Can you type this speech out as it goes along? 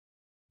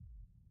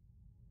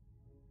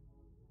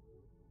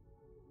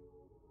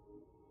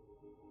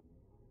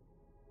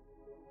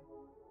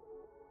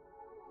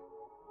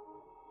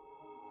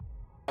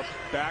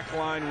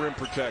backline rim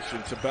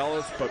protection.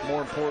 Tabellus, but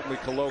more importantly,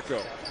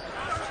 Koloko.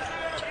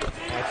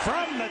 And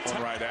from the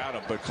top. Right at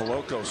him, but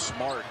Koloko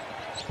smart.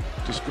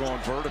 Just going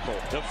vertical.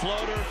 The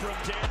floater from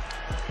Dalen.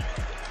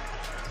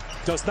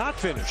 Does not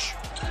finish.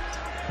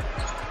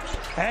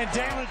 And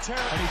Dalen Terry.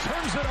 And he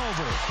turns it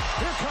over.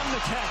 Here come the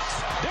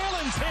Cats.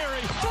 Dalen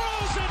Terry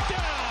throws it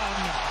down.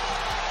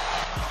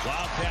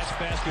 Wildcats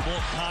basketball.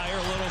 Higher,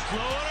 little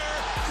floater.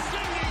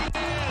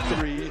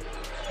 Singing in.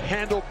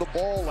 Handled the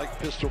ball like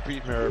Pistol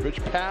Pete Maravich.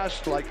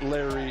 Passed like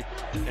Larry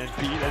and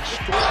Pete. And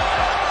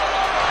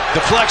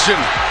deflection.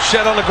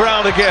 Shed on the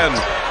ground again.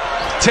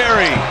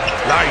 Terry.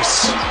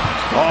 Nice.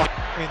 Oh.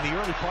 In the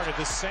early part of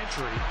this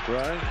century.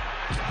 Right.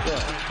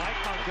 Yeah. Mike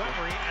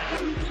Montgomery.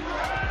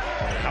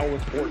 And how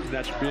important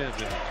that's been.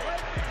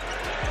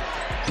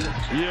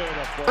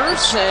 Beautiful.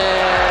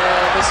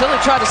 Vasily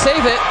tried to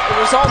save it. It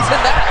results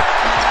in that.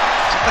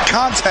 The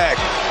contact.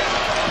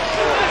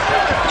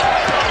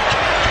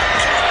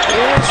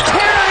 Here's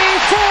Terry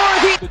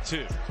for the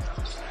two.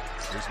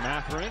 Here's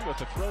Mathurin with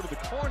the throw to the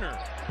corner.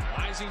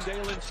 Rising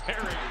Dalen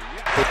Terry.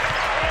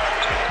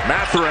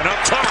 Mathurin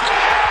up top.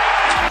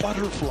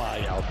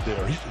 Butterfly out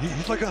there.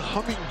 He's like a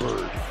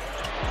hummingbird.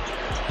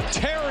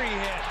 Terry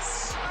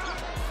hits.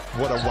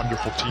 What a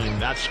wonderful team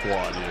that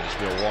squad is,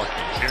 Milwaukee.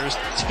 Here's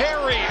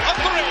Terry, a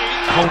three.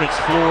 Opponent's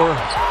floor,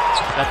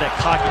 got that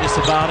cockiness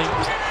about him.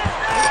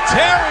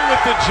 Terry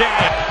with the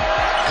jam.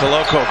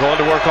 Koloko going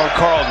to work on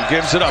Carlton,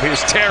 gives it up.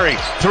 Here's Terry.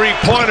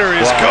 Three-pointer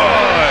is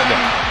good.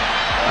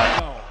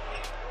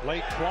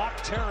 Late clock,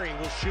 Terry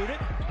will shoot it.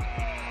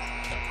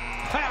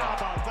 How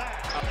about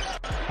that?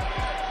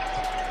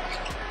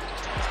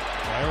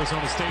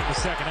 Arizona State in the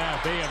second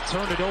half, they have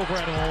turned it over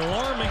at an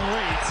alarming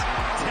rate.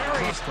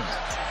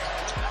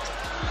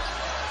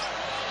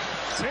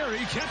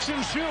 Terry catch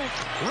and shoot,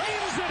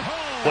 rams it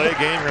home. Play a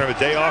game, you're gonna have a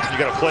day off, and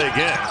you gotta play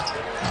again.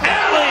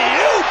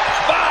 Alley-oop!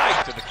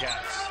 Five to the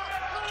Cats.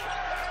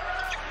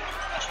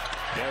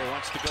 Terry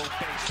wants to go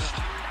baseline.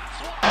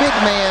 Big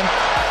man.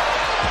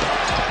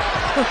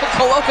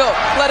 Koloko,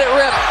 let it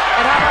rip.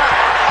 And how about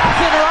off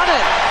and run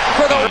it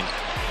for the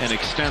And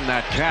extend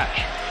that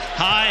catch.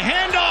 High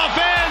handoff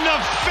and the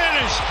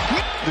finish.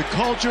 The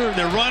culture,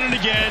 they're running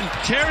again.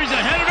 Terry's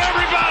ahead of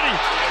everybody.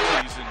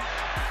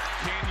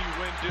 Can you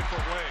win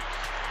different ways?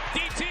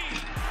 DT,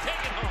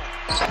 take it home.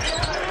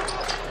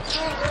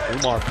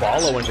 Umar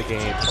following the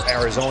game for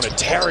Arizona.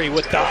 Terry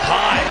with the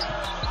high.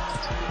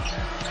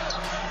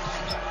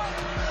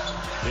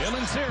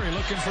 Dalen Terry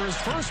looking for his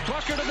first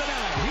bucket of the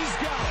night. He's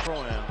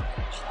got it.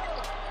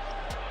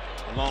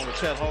 Along with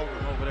Chet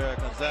Holmgren over there at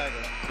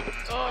Gonzaga.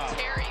 Oh,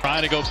 Terry.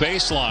 Trying to go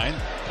baseline.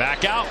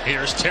 Back out.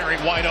 Here's Terry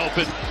wide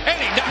open. And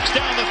he knocks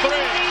down the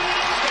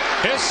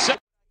three. His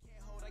second.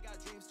 I got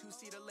dreams to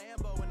see the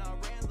Lambo and I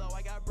ran low.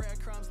 I got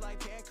breadcrumbs like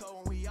Panko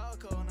and we all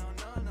go. No.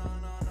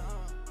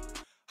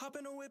 Hop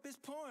in the whip is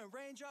pouring.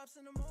 Raindrops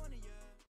in the morning, yeah.